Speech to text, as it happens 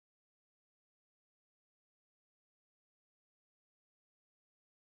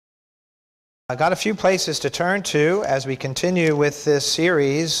I got a few places to turn to as we continue with this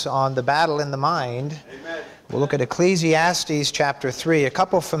series on the battle in the mind. Amen. We'll look at Ecclesiastes chapter 3, a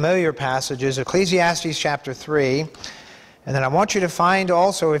couple familiar passages, Ecclesiastes chapter 3, and then I want you to find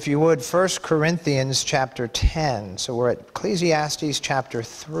also, if you would, 1 Corinthians chapter 10. So we're at Ecclesiastes chapter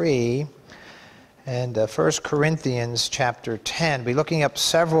 3 and 1 Corinthians chapter 10. We'll be looking up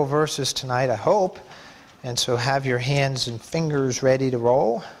several verses tonight, I hope, and so have your hands and fingers ready to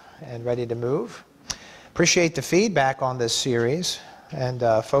roll and ready to move. Appreciate the feedback on this series, and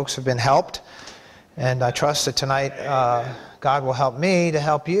folks have been helped, and I trust that tonight God will help me to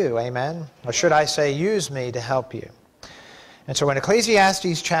help you, amen? Or should I say, use me to help you. And so in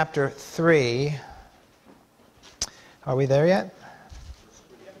Ecclesiastes chapter 3, are we there yet?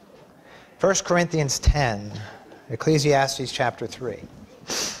 1 Corinthians 10, Ecclesiastes chapter 3.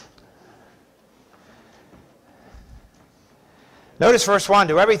 Notice verse 1,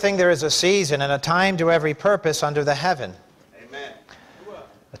 to everything there is a season and a time to every purpose under the heaven. Amen.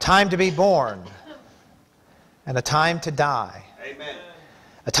 A time to be born and a time to die. Amen.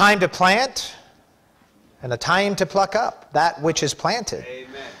 A time to plant and a time to pluck up that which is planted.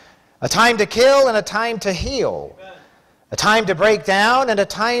 Amen. A time to kill and a time to heal. Amen. A time to break down and a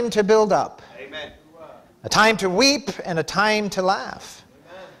time to build up. Amen. A time to weep and a time to laugh.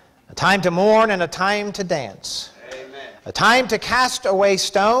 Amen. A time to mourn and a time to dance. A time to cast away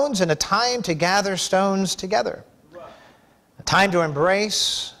stones and a time to gather stones together. A time to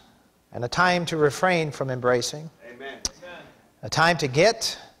embrace and a time to refrain from embracing. Amen. A time to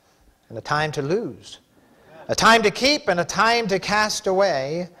get and a time to lose. A time to keep and a time to cast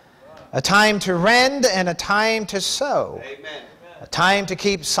away. A time to rend and a time to sow. Amen. A time to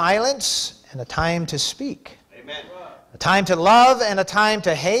keep silence and a time to speak. Amen. A time to love and a time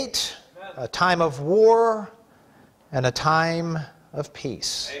to hate. A time of war and a time of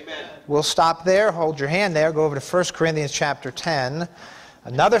peace. Amen. We'll stop there. Hold your hand there. Go over to 1 Corinthians chapter 10.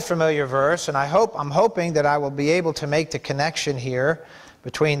 Another familiar verse, and I'm hoping that I will be able to make the connection here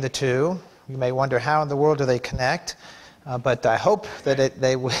between the two. You may wonder how in the world do they connect, but I hope that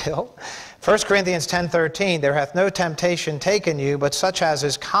they will. 1 Corinthians 10:13, there hath no temptation taken you, but such as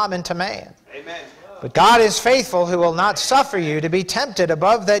is common to man. Amen. But God is faithful, who will not suffer you to be tempted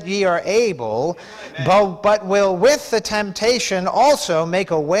above that ye are able, but will with the temptation also make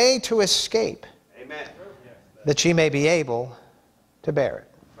a way to escape, Amen. that ye may be able to bear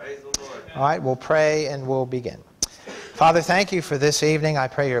it. Praise the Lord. All right, we'll pray and we'll begin. Father, thank you for this evening. I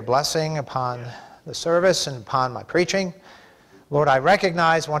pray your blessing upon the service and upon my preaching. Lord, I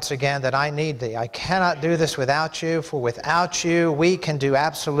recognize once again that I need thee. I cannot do this without you, for without you we can do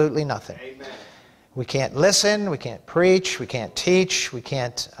absolutely nothing. Amen. We can't listen, we can't preach, we can't teach, we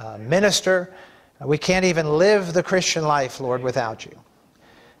can't minister. We can't even live the Christian life, Lord, without you.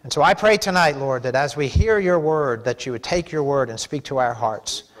 And so I pray tonight, Lord, that as we hear your word, that you would take your word and speak to our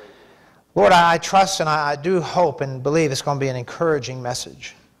hearts. Lord, I trust and I do hope and believe it's going to be an encouraging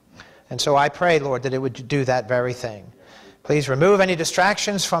message. And so I pray, Lord, that it would do that very thing. Please remove any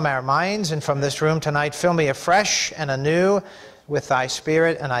distractions from our minds and from this room tonight. Fill me afresh and anew with thy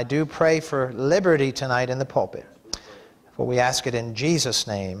Spirit, and I do pray for liberty tonight in the pulpit. For we ask it in Jesus'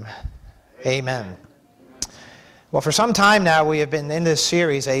 name. Amen. Well, for some time now we have been in this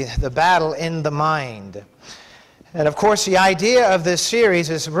series, The Battle in the Mind. And of course the idea of this series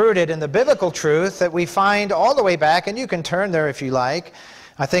is rooted in the biblical truth that we find all the way back, and you can turn there if you like.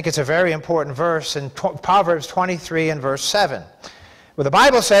 I think it's a very important verse in Proverbs 23 and verse 7, where the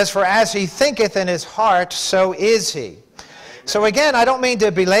Bible says, for as he thinketh in his heart, so is he. So again, I don't mean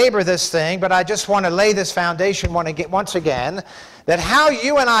to belabor this thing, but I just want to lay this foundation once again, that how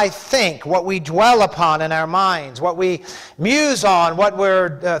you and I think, what we dwell upon in our minds, what we muse on, what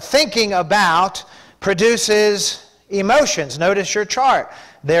we're thinking about, produces emotions. Notice your chart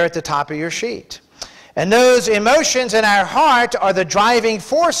there at the top of your sheet. And those emotions in our heart are the driving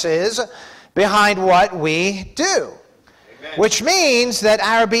forces behind what we do. Amen. Which means that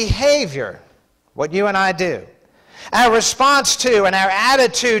our behavior, what you and I do, our response to and our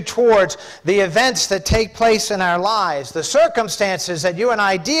attitude towards the events that take place in our lives, the circumstances that you and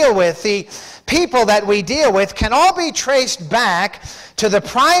I deal with, the people that we deal with, can all be traced back to the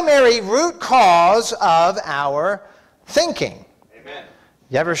primary root cause of our thinking. Amen.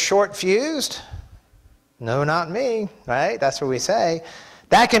 You ever short-fused? No, not me, right? That's what we say.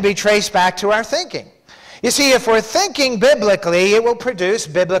 That can be traced back to our thinking. You see, if we're thinking biblically, it will produce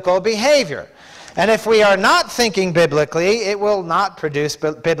biblical behavior. And if we are not thinking biblically, it will not produce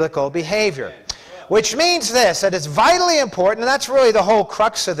biblical behavior. Which means this, that it's vitally important, and that's really the whole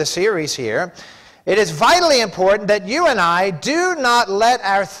crux of the series here, It is vitally important that you and I do not let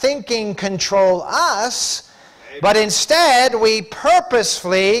our thinking control us, but instead we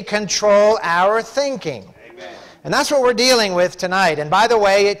purposefully control our thinking. Amen. And that's what we're dealing with tonight. And by the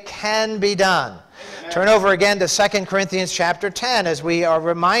way, it can be done. Amen. Turn over again to 2 Corinthians chapter 10 as we are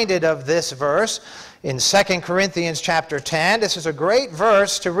reminded of this verse. In 2 Corinthians chapter 10, this is a great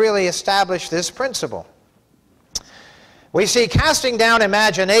verse to really establish this principle. We see, casting down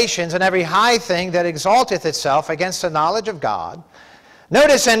imaginations and every high thing that exalteth itself against the knowledge of God.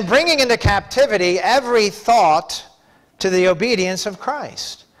 Notice, and bringing into captivity every thought to the obedience of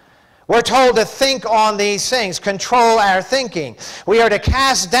Christ. We're told to think on these things, control our thinking. We are to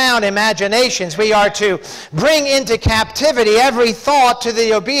cast down imaginations. We are to bring into captivity every thought to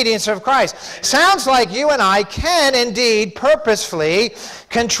the obedience of Christ. Sounds like you and I can indeed purposefully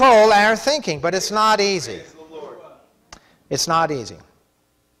control our thinking, but it's not easy. It's not easy.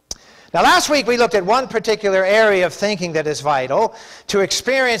 Now, last week we looked at one particular area of thinking that is vital to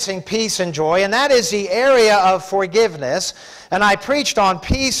experiencing peace and joy, and that is the area of forgiveness. And I preached on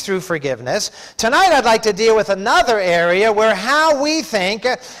peace through forgiveness. Tonight I'd like to deal with another area where how we think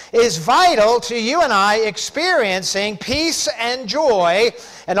is vital to you and I experiencing peace and joy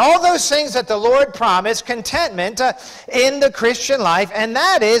and all those things that the Lord promised, contentment in the Christian life. And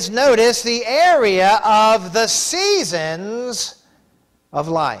that is, notice, the area of the seasons of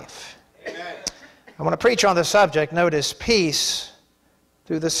life. Amen. I want to preach on the subject, notice, peace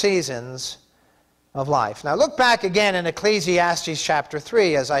through the seasons of life. Now look back again in Ecclesiastes chapter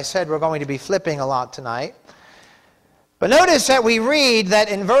 3. As I said, we're going to be flipping a lot tonight. But notice that we read that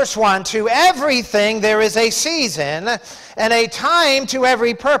in verse 1, to everything there is a season and a time to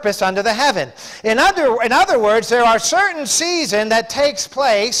every purpose under the heaven. In other words, there are certain seasons that takes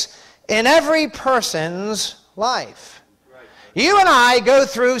place in every person's life. Right. You and I go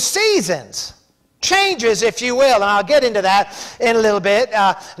through seasons. Changes, if you will, and I'll get into that in a little bit.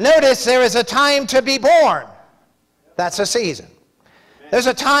 Notice there is a time to be born. That's a season. There's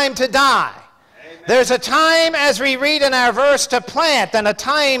a time to die. There's a time, as we read in our verse, to plant and a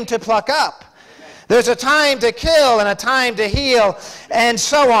time to pluck up. There's a time to kill and a time to heal, and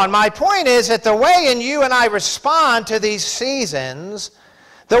so on. My point is that the way in you and I respond to these seasons,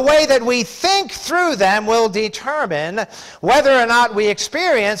 the way that we think through them will determine whether or not we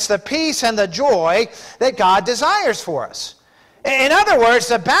experience the peace and the joy that God desires for us. In other words,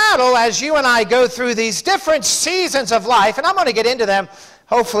 the battle as you and I go through these different seasons of life, and I'm going to get into them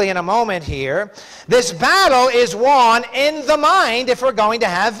hopefully in a moment here, this battle is won in the mind if we're going to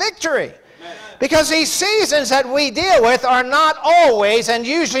have victory. Amen. Because these seasons that we deal with are not always and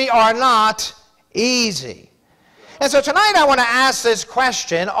usually are not easy. And so tonight I want to ask this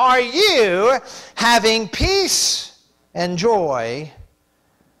question: are you having peace and joy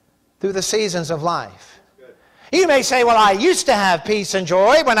through the seasons of life? You may say, well, I used to have peace and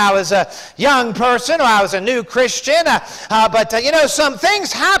joy when I was a young person or I was a new Christian, but you know, some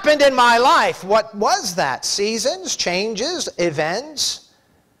things happened in my life. What was that? Seasons, changes, events?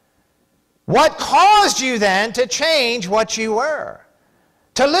 What caused you then to change what you were?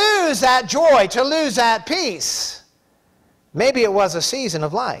 To lose that joy, to lose that peace? Maybe it was a season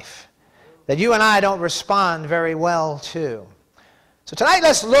of life that you and I don't respond very well to. So tonight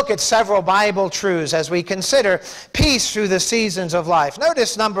let's look at several Bible truths as we consider peace through the seasons of life.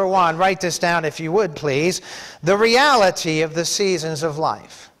 Notice number one, write this down if you would please, the reality of the seasons of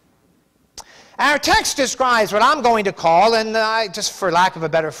life. Our text describes what I'm going to call, and just for lack of a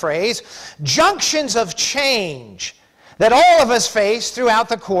better phrase, junctions of change that all of us face throughout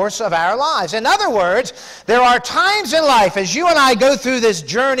the course of our lives. In other words, there are times in life, as you and I go through this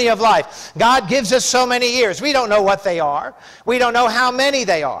journey of life, God gives us so many years. We don't know what they are. We don't know how many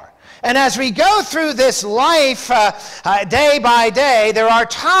they are. And as we go through this life day by day, there are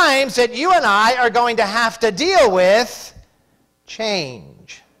times that you and I are going to have to deal with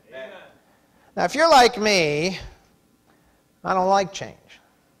change. Amen. Now, if you're like me, I don't like change.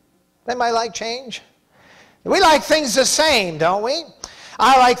 Anybody like change? We like things the same, don't we?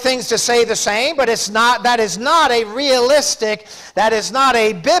 I like things to stay the same, but that is not a realistic, that is not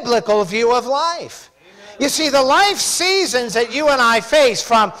a biblical view of life. Amen. You see, the life seasons that you and I face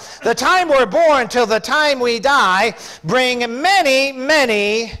from the time we're born till the time we die bring many,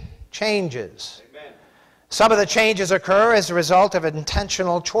 many changes. Amen. Some of the changes occur as a result of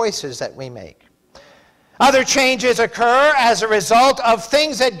intentional choices that we make. Other changes occur as a result of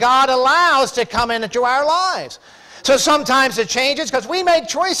things that God allows to come into our lives. So sometimes it changes because we make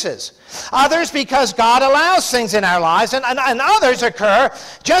choices. Others because God allows things in our lives. And others occur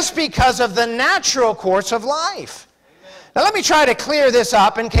just because of the natural course of life. Now let me try to clear this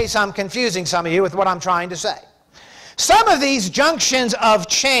up in case I'm confusing some of you with what I'm trying to say. Some of these junctions of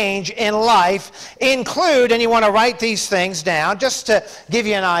change in life include, and you want to write these things down just to give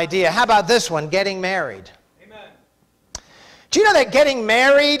you an idea. How about this one, getting married? Amen. Do you know that getting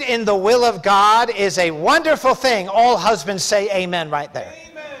married in the will of God is a wonderful thing? All husbands say amen right there.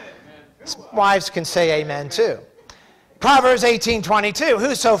 Amen. Wives can say amen too. Proverbs 18:22,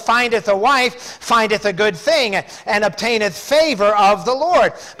 whoso findeth a wife findeth a good thing and obtaineth favor of the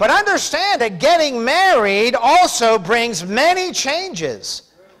Lord. But understand that getting married also brings many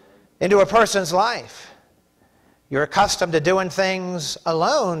changes into a person's life. You're accustomed to doing things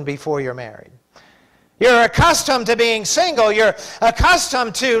alone before you're married. You're accustomed to being single. You're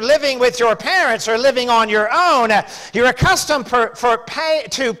accustomed to living with your parents or living on your own. You're accustomed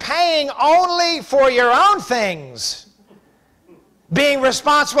to paying only for your own things. Being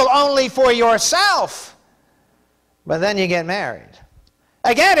responsible only for yourself. But then you get married.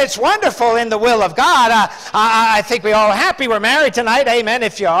 Again, it's wonderful in the will of God. I think we all are happy we're married tonight. Amen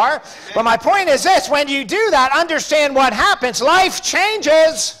if you are. Amen. But my point is this. When you do that, understand what happens. Life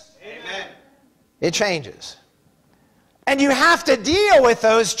changes. Amen. It changes. And you have to deal with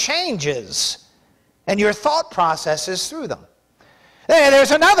those changes and your thought processes through them.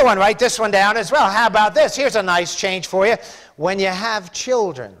 There's another one. Write this one down as well. How about this? Here's a nice change for you. When you have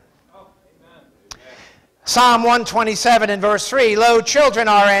children. Oh, amen. Psalm 127 and verse 3, lo, children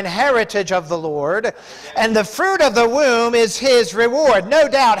are an heritage of the Lord, amen, and the fruit of the womb is his reward. No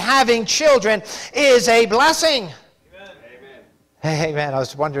doubt having children is a blessing. Amen. Amen. I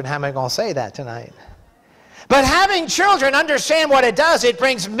was wondering how am I going to say that tonight. But having children, understand what it does. It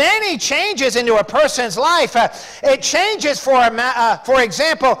brings many changes into a person's life. It changes, for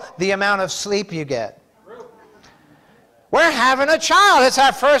example, the amount of sleep you get. We're having a child. It's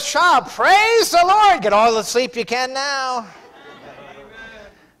our first child. Praise the Lord. Get all the sleep you can now. Amen.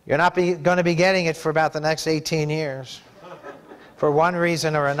 You're not going to be getting it for about the next 18 years. For one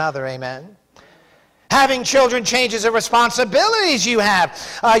reason or another. Amen. Having children changes the responsibilities you have.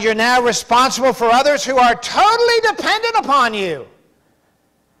 You're now responsible for others who are totally dependent upon you.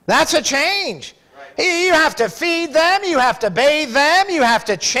 That's a change. You have to feed them, you have to bathe them, you have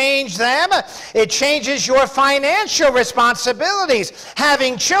to change them. It changes your financial responsibilities.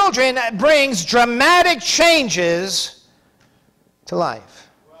 Having children brings dramatic changes to life.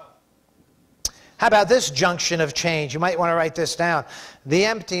 How about this junction of change? You might want to write this down. The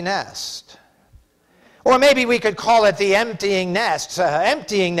empty nest. Or maybe we could call it the emptying nest.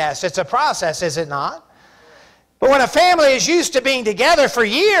 Emptying nest. It's a process, is it not? But when a family is used to being together for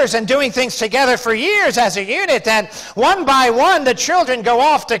years and doing things together for years as a unit, and one by one the children go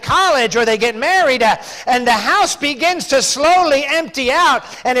off to college or they get married, and the house begins to slowly empty out,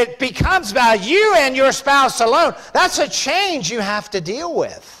 and it becomes about you and your spouse alone, that's a change you have to deal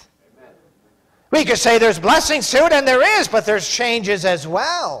with. Amen. We could say there's blessings to it, and there is, but there's changes as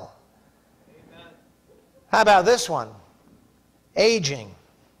well. Amen. How about this one? Aging.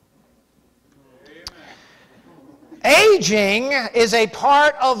 Aging is a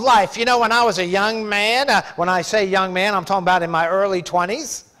part of life. You know, when I was a young man, when I say young man, I'm talking about in my early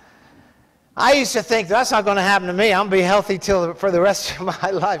 20s, I used to think that's not going to happen to me. I'm going to be healthy for the rest of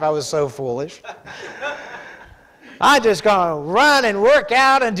my life. I was so foolish. I'm just going to run and work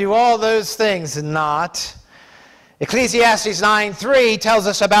out and do all those things. Not. Ecclesiastes 9:3 tells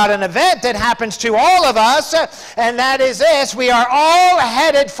us about an event that happens to all of us, and that is this: we are all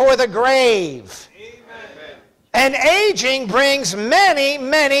headed for the grave. And aging brings many,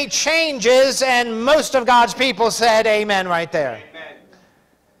 many changes, and most of God's people said amen right there. Amen.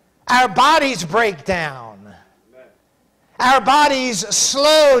 Our bodies break down. Amen. Our bodies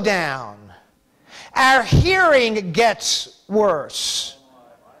slow down. Our hearing gets worse.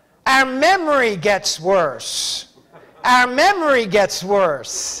 Our memory gets worse. Our memory gets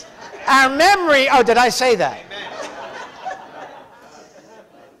worse. Our memory, oh, did I say that? Amen.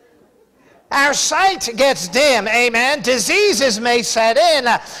 Our sight gets dim, amen. Diseases may set in.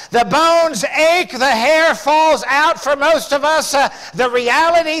 The bones ache, the hair falls out for most of us. The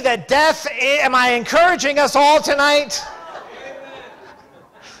reality that death, am I encouraging us all tonight?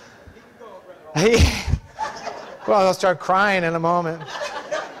 Well, I'll start crying in a moment.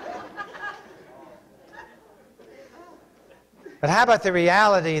 But how about the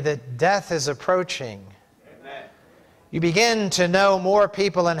reality that death is approaching? You begin to know more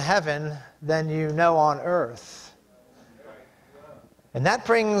people in heaven than you know on earth. And that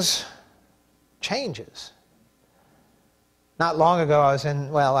brings changes. Not long ago, I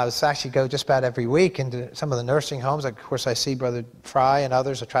was actually go just about every week into some of the nursing homes. Of course, I see Brother Fry and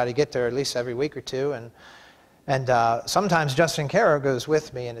others. I try to get there at least every week or two. And And sometimes Justin Caro goes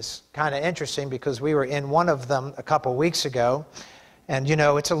with me, and it's kind of interesting because we were in one of them a couple weeks ago. And, you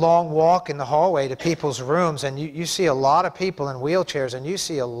know, it's a long walk in the hallway to people's rooms, and you see a lot of people in wheelchairs, and you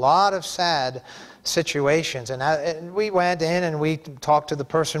see a lot of sad situations. And we went in, and we talked to the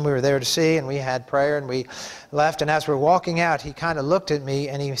person we were there to see, and we had prayer, and we left. And as we're walking out, he kind of looked at me,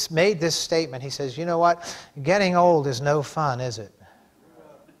 and he made this statement. He says, you know what? Getting old is no fun, is it?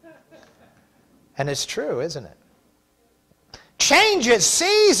 And it's true, isn't it? Changes,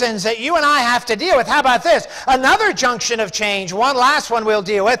 seasons that you and I have to deal with. How about this? Another junction of change, one last one we'll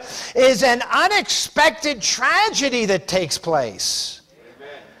deal with, is an unexpected tragedy that takes place.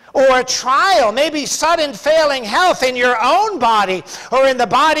 Or a trial, maybe sudden failing health in your own body or in the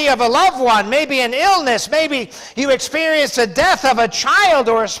body of a loved one, maybe an illness, maybe you experience the death of a child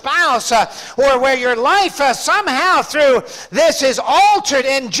or a spouse, or where your life somehow through this is altered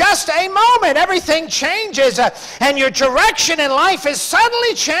in just a moment. Everything changes and your direction in life is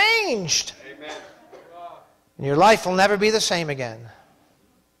suddenly changed. Amen. And your life will never be the same again.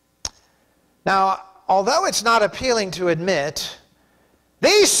 Now, although it's not appealing to admit,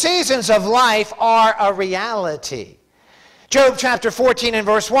 these seasons of life are a reality. Job chapter 14 and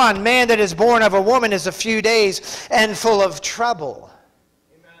verse 1, man that is born of a woman is a few days and full of trouble.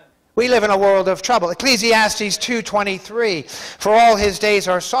 Amen. We live in a world of trouble. Ecclesiastes 2:23, for all his days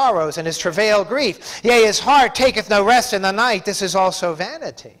are sorrows and his travail grief. Yea, his heart taketh no rest in the night. This is also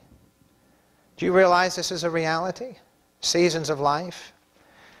vanity. Do you realize this is a reality? Seasons of life.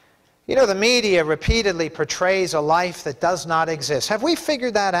 You know, the media repeatedly portrays a life that does not exist. Have we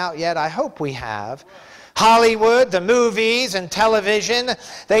figured that out yet? I hope we have. Hollywood, the movies and television,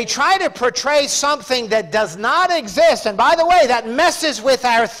 they try to portray something that does not exist. And by the way, that messes with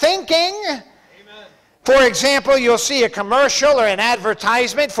our thinking. For example, you'll see a commercial or an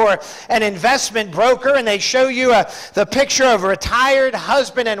advertisement for an investment broker, and they show you the picture of a retired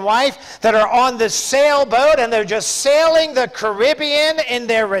husband and wife that are on the sailboat, and they're just sailing the Caribbean in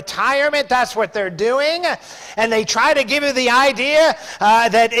their retirement. That's what they're doing. And they try to give you the idea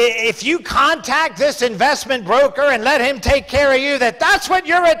that if you contact this investment broker and let him take care of you, that's what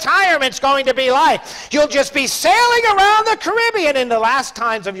your retirement's going to be like. You'll just be sailing around the Caribbean in the last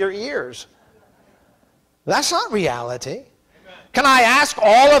times of your years. That's not reality. Amen. Can I ask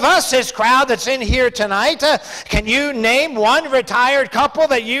all of us, this crowd that's in here tonight, can you name one retired couple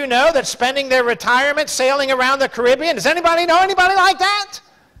that you know that's spending their retirement sailing around the Caribbean? Does anybody know anybody like that?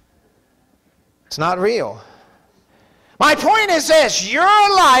 It's not real. My point is this,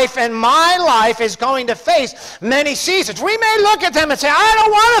 your life and my life is going to face many seasons. We may look at them and say, I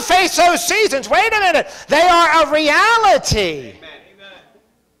don't want to face those seasons. Wait a minute, they are a reality. Amen.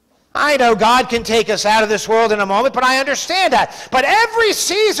 I know God can take us out of this world in a moment, but I understand that. But every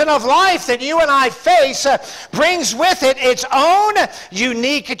season of life that you and I face brings with it its own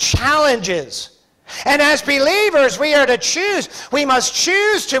unique challenges. And as believers, we are to choose. We must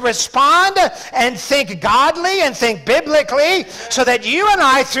choose to respond and think godly and think biblically so that you and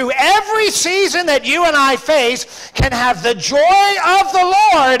I, through every season that you and I face, can have the joy of the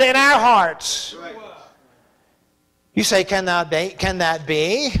Lord in our hearts. You say, can that be? Can that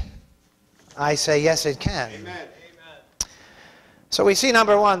be? I say, yes, it can. Amen. So we see,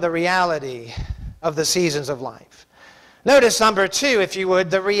 number one, the reality of the seasons of life. Notice, number two, if you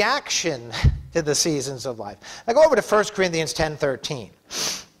would, the reaction to the seasons of life. Now go over to 1 Corinthians 10:13.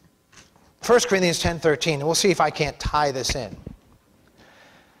 1 Corinthians 10:13, and we'll see if I can't tie this in.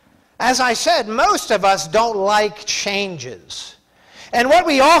 As I said, most of us don't like changes. And what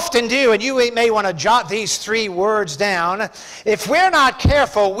we often do, and you may want to jot these three words down, if we're not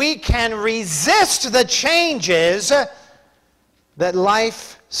careful, we can resist the changes that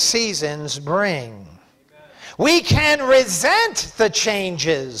life seasons bring. We can resent the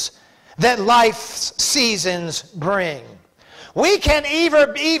changes that life's seasons bring. We can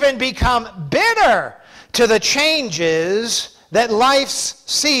even become bitter to the changes that life's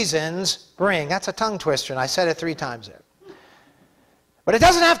seasons bring. That's a tongue twister, and I said it 3 times there. But it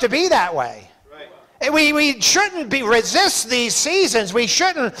doesn't have to be that way. Right. We shouldn't resist these seasons. We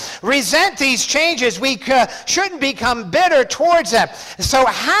shouldn't resent these changes. We shouldn't become bitter towards them. So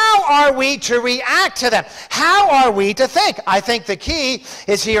how are we to react to them? How are we to think? I think the key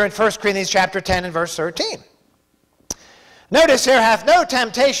is here in 1 Corinthians chapter 10 and verse 13. Notice, there hath no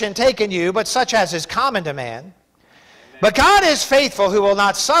temptation taken you, but such as is common to man. Amen. But God is faithful, who will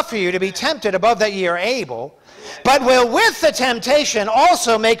not suffer you to be tempted above that ye are able, but will with the temptation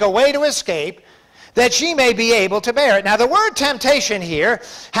also make a way to escape, that ye may be able to bear it. Now the word temptation here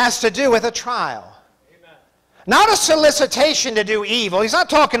has to do with a trial. Amen. Not a solicitation to do evil. He's not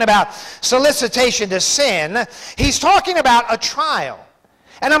talking about solicitation to sin. He's talking about a trial.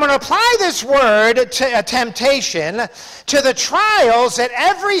 And I'm going to apply this word to temptation to the trials that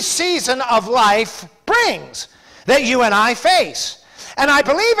every season of life brings, that you and I face. And I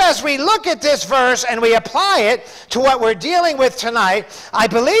believe as we look at this verse and we apply it to what we're dealing with tonight, I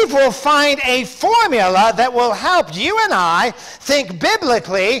believe we'll find a formula that will help you and I think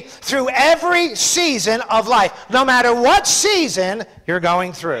biblically through every season of life, no matter what season you're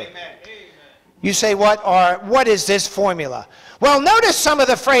going through. Amen. You say, what is this formula? Well, notice some of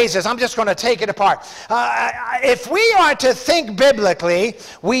the phrases. I'm just going to take it apart. If we are to think biblically,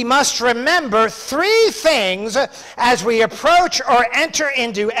 we must remember three things as we approach or enter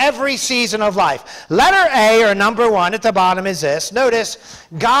into every season of life. Letter A, or number one, at the bottom is this. Notice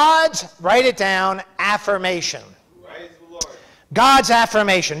God's, write it down, affirmation. Praise the Lord. God's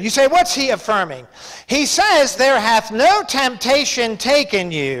affirmation. You say, what's he affirming? He says, there hath no temptation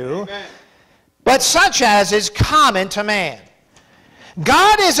taken you, Amen, but such as is common to man.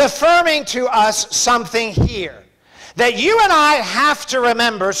 God is affirming to us something here, that you and I have to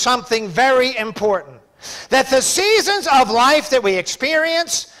remember something very important, that the seasons of life that we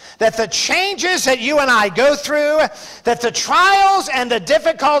experience, that the changes that you and I go through, that the trials and the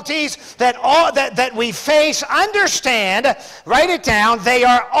difficulties that we face, understand, write it down, they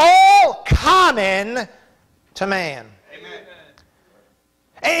are all common to man.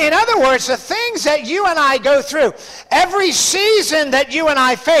 In other words, the things that you and I go through, every season that you and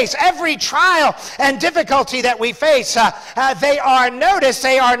I face, every trial and difficulty that we face, they are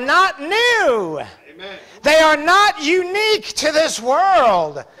not new. Amen. They are not unique to this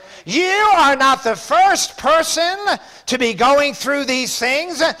world. You are not the first person to be going through these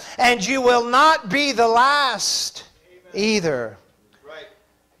things, and you will not be the last. Amen. Either. Right.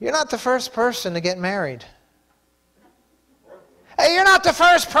 You're not the first person to get married. You're not the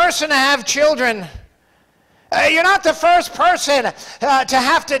first person to have children. You're not the first person to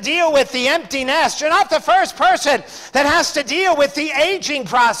have to deal with the empty nest. You're not the first person that has to deal with the aging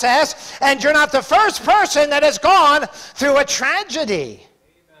process. And you're not the first person that has gone through a tragedy.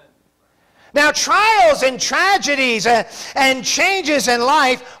 Amen. Now, trials and tragedies and changes in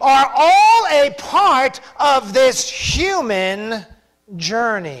life are all a part of this human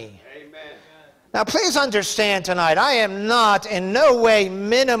journey. Now, please understand tonight, I am not in no way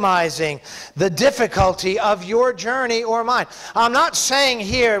minimizing the difficulty of your journey or mine. I'm not saying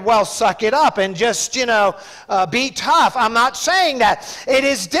here, well, suck it up and just, be tough. I'm not saying that. It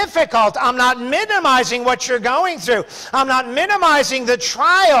is difficult. I'm not minimizing what you're going through. I'm not minimizing the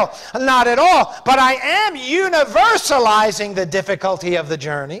trial, not at all. But I am universalizing the difficulty of the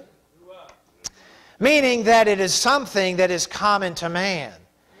journey, meaning that it is something that is common to man.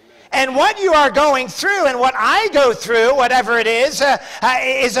 And what you are going through and what I go through, whatever it is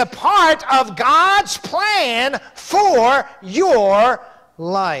a part of God's plan for your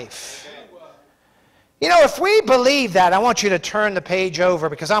life. You know, if we believe that, I want you to turn the page over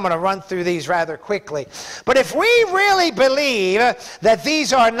because I'm going to run through these rather quickly. But if we really believe that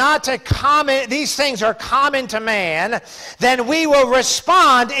these things are common to man, then we will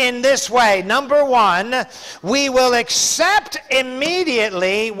respond in this way. Number one, we will accept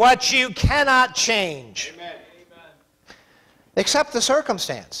immediately what you cannot change. Amen. Accept the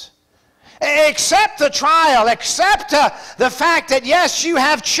circumstance. Accept the trial. Accept the fact that, yes, you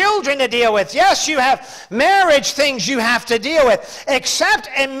have children to deal with. Yes, you have marriage things you have to deal with. Accept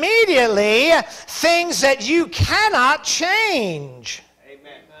immediately things that you cannot change.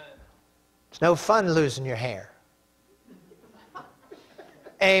 Amen. It's no fun losing your hair.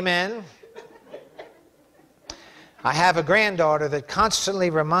 Amen. I have a granddaughter that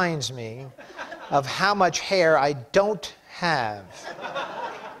constantly reminds me of how much hair I don't have.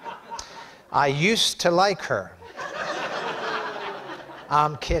 I used to like her.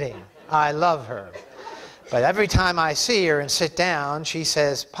 I'm kidding. I love her. But every time I see her and sit down, she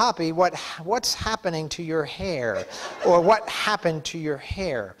says, Poppy, what's happening to your hair? Or what happened to your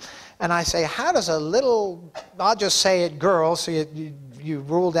hair? And I say, how does a little, I'll just say it, girl, so you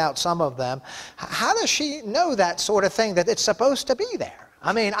ruled out some of them. How does she know that sort of thing, that it's supposed to be there?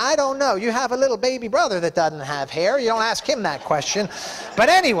 I mean, I don't know. You have a little baby brother that doesn't have hair. You don't ask him that question. But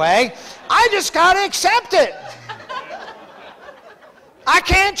anyway, I just got to accept it. I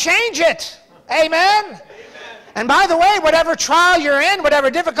can't change it. Amen? And by the way, whatever trial you're in,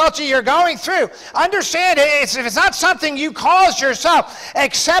 whatever difficulty you're going through, understand if it's not something you caused yourself,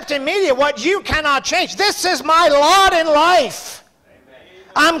 accept immediately what you cannot change. This is my lot in life.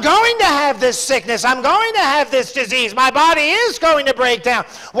 I'm going to have this sickness. I'm going to have this disease. My body is going to break down.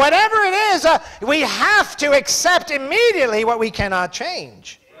 Whatever it is, we have to accept immediately what we cannot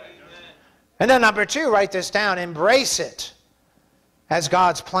change. And then number 2, write this down. Embrace it as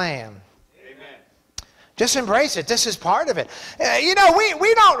God's plan. Just embrace it. This is part of it.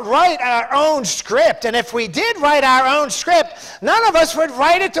 We don't write our own script. And if we did write our own script, none of us would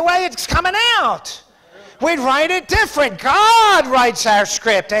write it the way it's coming out. We'd write it different. God writes our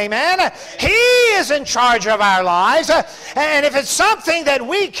script, amen? He is in charge of our lives. And if it's something that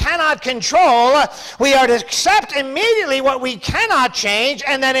we cannot control, we are to accept immediately what we cannot change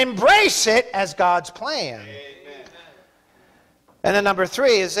and then embrace it as God's plan. Amen. And then number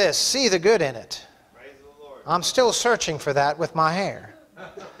 3 is this, see the good in it. Praise the Lord. I'm still searching for that with my hair.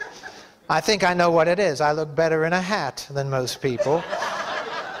 I think I know what it is. I look better in a hat than most people.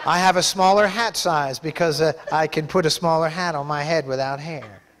 I have a smaller hat size because I can put a smaller hat on my head without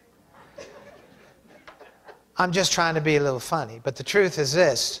hair. I'm just trying to be a little funny. But the truth is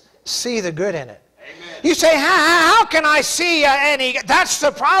this, see the good in it. Amen. You say, how can I see any? That's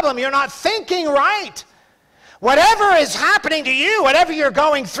the problem. You're not thinking right. Whatever is happening to you, whatever you're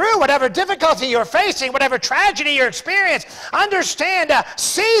going through, whatever difficulty you're facing, whatever tragedy you're experiencing, understand,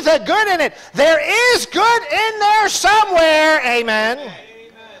 see the good in it. There is good in there somewhere. Amen.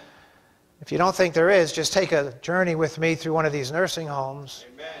 If you don't think there is, just take a journey with me through one of these nursing homes.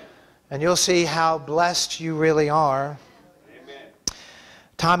 Amen. And you'll see how blessed you really are. Amen.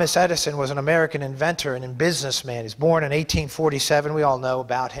 Thomas Edison was an American inventor and a businessman. He's born in 1847. We all know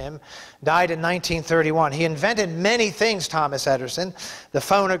about him. Died in 1931. He invented many things, Thomas Edison. The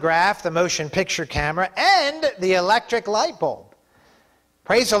phonograph, the motion picture camera, and the electric light bulb.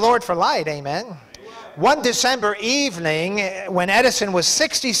 Praise the Lord for light. Amen. One December evening, when Edison was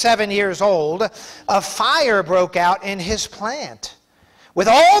 67 years old, a fire broke out in his plant. With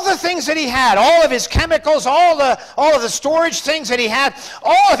all the things that he had, all of his chemicals, all of the storage things that he had,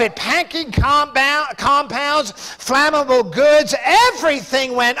 all of it, packing compounds, flammable goods,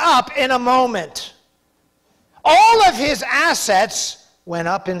 everything went up in a moment. All of his assets went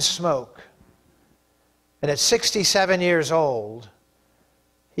up in smoke. And at 67 years old,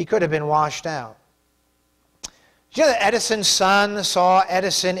 he could have been washed out. You know that Edison's son saw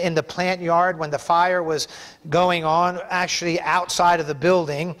Edison in the plant yard when the fire was going on, actually outside of the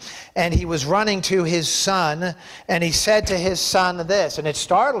building, and he was running to his son, and he said to his son this, and it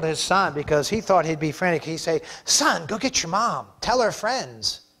startled his son because he thought he'd be frantic. He said, "Son, go get your mom. Tell her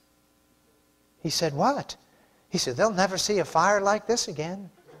friends." He said, "What?" He said, "They'll never see a fire like this again.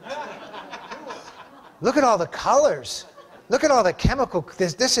 Look at all the colors. Look at all the chemical.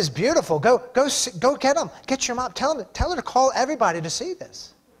 This is beautiful. Go get them. Get your mom. Tell her to call everybody to see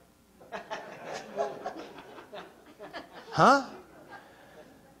this." Huh?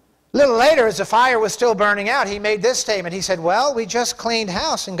 A little later, as the fire was still burning out, he made this statement. He said, "Well, we just cleaned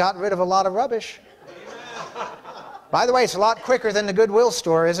house and got rid of a lot of rubbish." By the way, it's a lot quicker than the Goodwill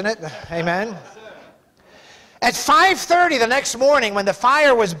store, isn't it? Amen. At 5:30 the next morning, when the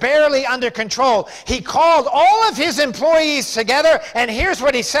fire was barely under control, he called all of his employees together, and here's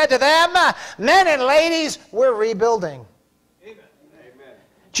what he said to them: "Men and ladies, we're rebuilding." Amen.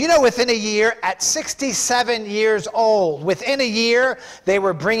 Do you know within a year, at 67 years old, within a year, they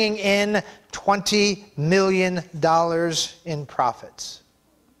were bringing in $20 million in profits?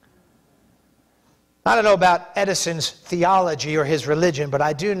 I don't know about Edison's theology or his religion, but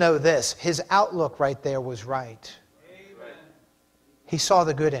I do know this. His outlook right there was right. Amen. He saw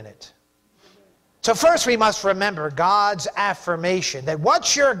the good in it. So first we must remember God's affirmation that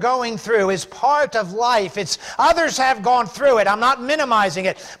what you're going through is part of life. Others have gone through it. I'm not minimizing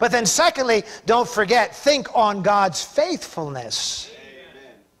it. But then secondly, don't forget, think on God's faithfulness.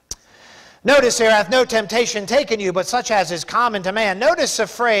 Notice, "There hath no temptation taken you, but such as is common to man." Notice the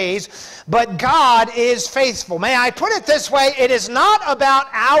phrase, "But God is faithful." May I put it this way? It is not about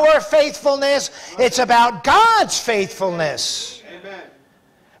our faithfulness. It's about God's faithfulness. Amen.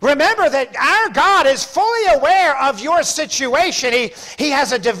 Remember that our God is fully aware of your situation. He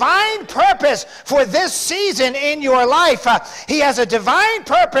has a divine purpose for this season in your life. He has a divine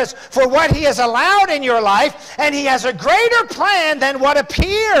purpose for what He has allowed in your life, and He has a greater plan than what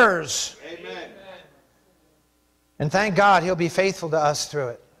appears. Amen. And thank God He'll be faithful to us through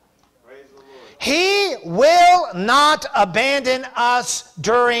it. Praise the Lord. He will not abandon us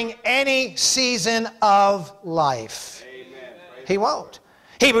during any season of life. Amen. He won't.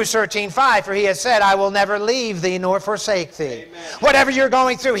 Hebrews 13:5, for he has said, I will never leave thee nor forsake thee. Amen. Whatever you're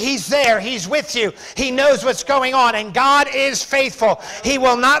going through, he's there. He's with you. He knows what's going on, and God is faithful. He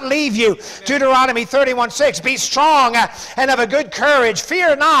will not leave you. Deuteronomy 31:6, be strong and of a good courage.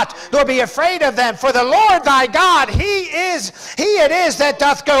 Fear not, nor be afraid of them. For the Lord thy God, he it is that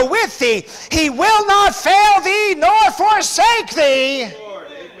doth go with thee. He will not fail thee nor forsake thee.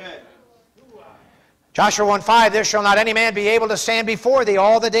 Joshua 1:5, there shall not any man be able to stand before thee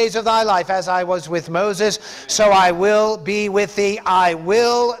all the days of thy life. As I was with Moses, so I will be with thee. I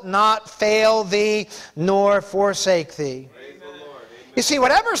will not fail thee nor forsake thee. You see,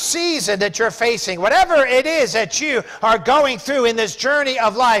 whatever season that you're facing, whatever it is that you are going through in this journey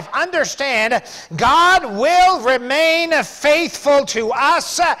of life, understand God will remain faithful to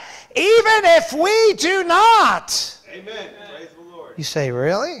us even if we do not. Amen. Praise the Lord. You say,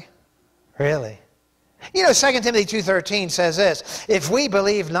 really? Really? You know, 2 Timothy 2:13 says this, if we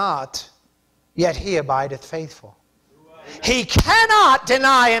believe not, yet he abideth faithful. He cannot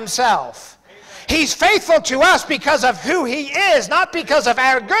deny himself. He's faithful to us because of who he is, not because of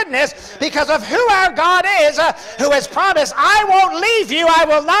our goodness, because of who our God is, who has promised, I won't leave you, I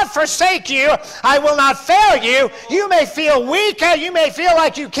will not forsake you, I will not fail you. You may feel weak, you may feel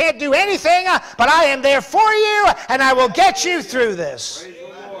like you can't do anything, but I am there for you, and I will get you through this.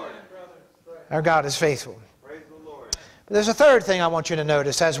 Our God is faithful. Praise the Lord. But there's a third thing I want you to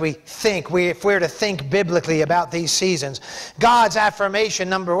notice as we think, if we're to think biblically about these seasons. God's affirmation,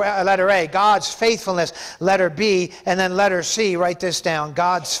 letter A. God's faithfulness, letter B. And then letter C, write this down.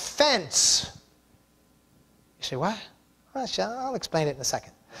 God's fence. You say, what? Well, I'll explain it in a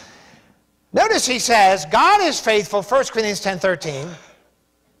second. Notice he says, God is faithful, 1 Corinthians 10:13,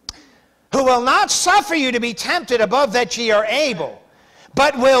 who will not suffer you to be tempted above that ye are able,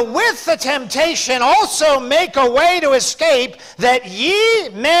 but will with the temptation also make a way to escape, that ye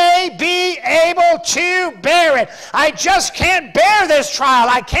may be able to bear it. I just can't bear this trial.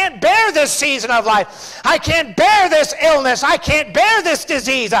 I can't bear this season of life. I can't bear this illness. I can't bear this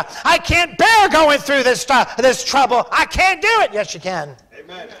disease. I can't bear going through this trouble. I can't do it. Yes, you can.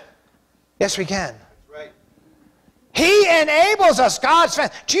 Amen. Yes, we can. Right. He enables us, God's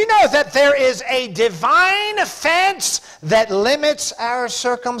fence. Do you know that there is a divine fence that limits our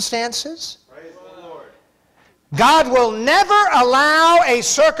circumstances? Praise the Lord. God will never allow a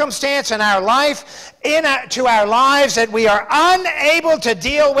circumstance in our life, to our lives, that we are unable to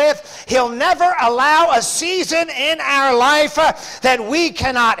deal with. He'll never allow a season in our life that we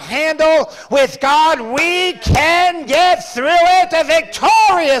cannot handle. With God, we can get through it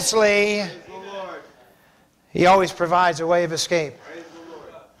victoriously. He always provides a way of escape.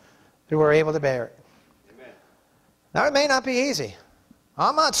 So we're able to bear it. Amen. Now, it may not be easy.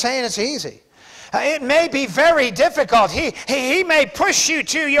 I'm not saying it's easy. It may be very difficult. He may push you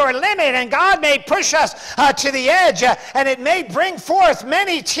to your limit, and God may push us to the edge, and it may bring forth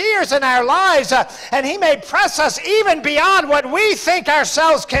many tears in our lives, and He may press us even beyond what we think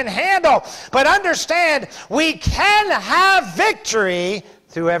ourselves can handle. But understand, we can have victory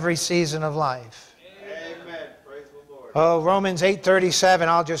through every season of life. Oh, Romans 8:37,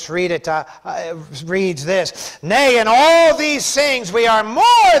 I'll just read it, reads this. Nay, in all these things we are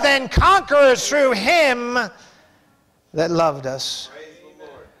more than conquerors through Him that loved us.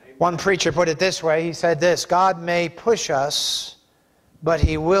 One preacher put it this way, he said this, God may push us, but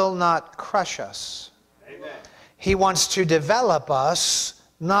He will not crush us. Amen. He wants to develop us,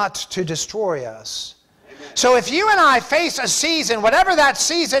 not to destroy us. So if you and I face a season, whatever that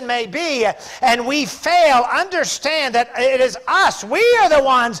season may be, and we fail, understand that it is us. We are the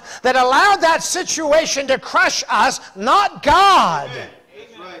ones that allowed that situation to crush us, not God. Amen.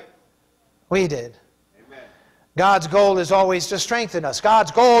 That's right. We did. Amen. God's goal is always to strengthen us.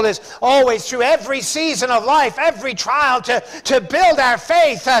 God's goal is always through every season of life, every trial, to build our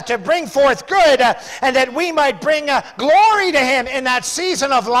faith, to bring forth good, and that we might bring glory to Him in that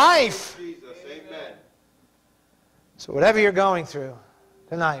season of life. So whatever you're going through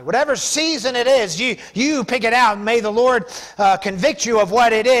tonight, whatever season it is, you pick it out. May the Lord convict you of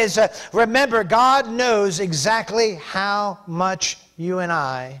what it is. Remember, God knows exactly how much you and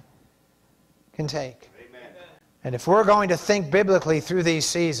I can take. Amen. And if we're going to think biblically through these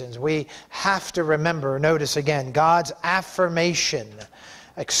seasons, we have to remember, notice again, God's affirmation.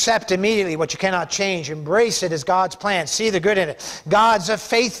 Accept immediately what you cannot change. Embrace it as God's plan. See the good in it. God's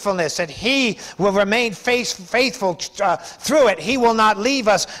faithfulness, that He will remain faithful through it. He will not leave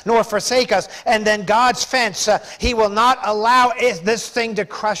us nor forsake us. And then God's fence, He will not allow this thing to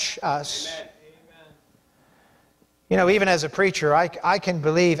crush us. Amen. You know, even as a preacher, I can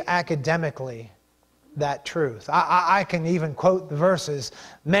believe academically that truth. I can even quote the verses,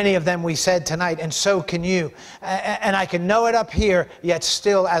 many of them we said tonight, and so can you. And I can know it up here, yet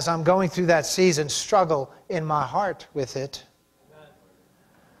still, as I'm going through that season, struggle in my heart with it.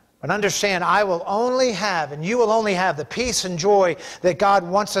 But understand, I will only have, and you will only have, the peace and joy that God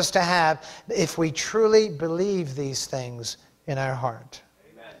wants us to have if we truly believe these things in our heart.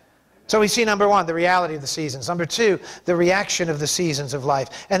 So we see, number one, the reality of the seasons. Number two, the reaction of the seasons of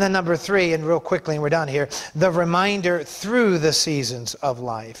life. And then number three, and real quickly, and we're done here, the reminder through the seasons of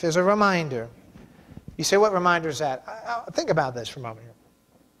life. There's a reminder. You say, what reminder is that? Think about this for a moment here.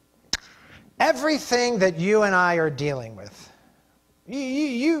 Everything that you and I are dealing with,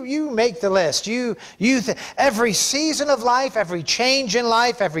 you make the list. Every season of life, every change in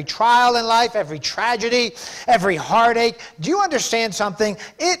life, every trial in life, every tragedy, every heartache. Do you understand something?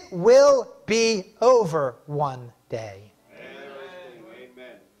 It will be over one day.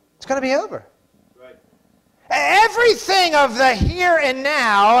 Amen. It's going to be over. Right. Everything of the here and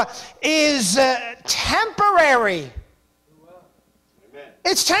now is temporary. Amen.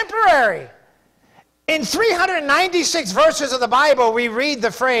 It's temporary. In 396 verses of the Bible, we read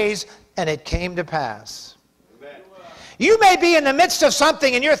the phrase, and it came to pass. Amen. You may be in the midst of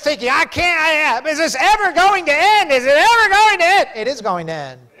something and you're thinking, is this ever going to end? Is it ever going to end? It is going to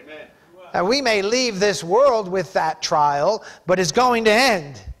end. Amen. We may leave this world with that trial, but it's going to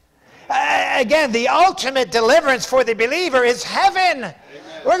end. Again, the ultimate deliverance for the believer is heaven. Amen.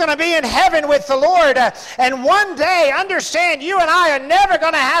 We're going to be in heaven with the Lord. And one day, understand, you and I are never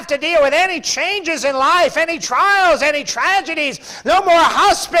going to have to deal with any changes in life, any trials, any tragedies. No more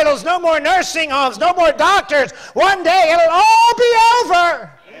hospitals, no more nursing homes, no more doctors. One day, it'll all be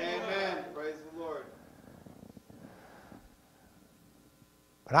over. Amen. Praise the Lord.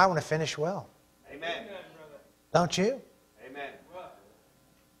 But I want to finish well. Amen. Don't you? Amen.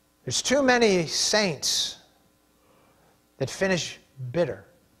 There's too many saints that finish bitter,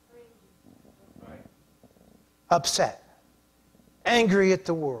 upset, angry at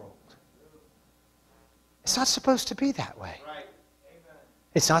the world. It's not supposed to be that way. Right.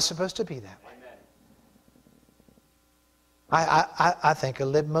 It's not supposed to be that way. I think of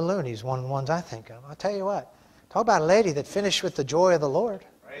Lib Maloney's one of the ones I think of. I'll tell you what. Talk about a lady that finished with the joy of the Lord.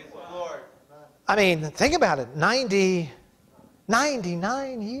 Praise the Lord. I mean, think about it.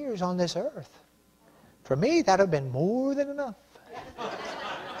 99 years on this earth. For me, that would have been more than enough.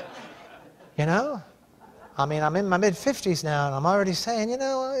 You know? I mean, I'm in my mid-50s now, and I'm already saying,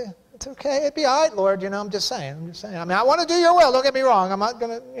 it's okay. It'd be all right, Lord. I'm just saying. I mean, I want to do your will. Don't get me wrong. I'm not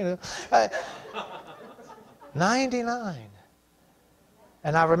going to, 99.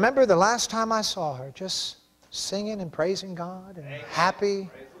 And I remember the last time I saw her, just singing and praising God and happy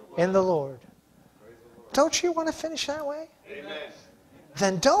in the Lord. Don't you want to finish that way? Amen.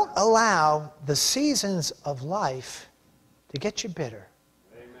 Then don't allow the seasons of life to get you bitter.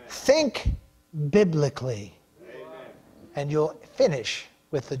 Amen. Think biblically, Amen. and you'll finish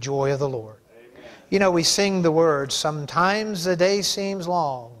with the joy of the Lord. Amen. We sing the words, sometimes the day seems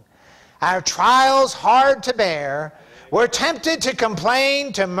long, our trials hard to bear, we're tempted to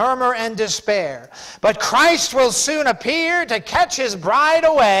complain, to murmur and despair. But Christ will soon appear to catch his bride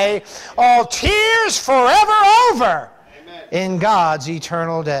away, all tears forever over in God's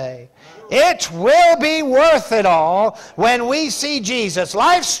eternal day. It will be worth it all when we see Jesus.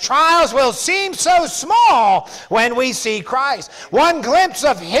 Life's trials will seem so small when we see Christ. One glimpse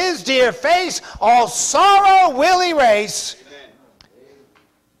of his dear face, all sorrow will erase.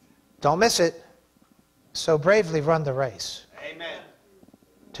 Don't miss it. So bravely run the race. Amen.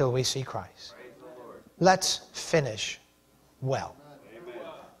 Till we see Christ. Praise the Lord. Let's finish well. Amen.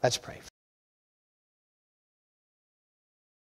 Let's pray.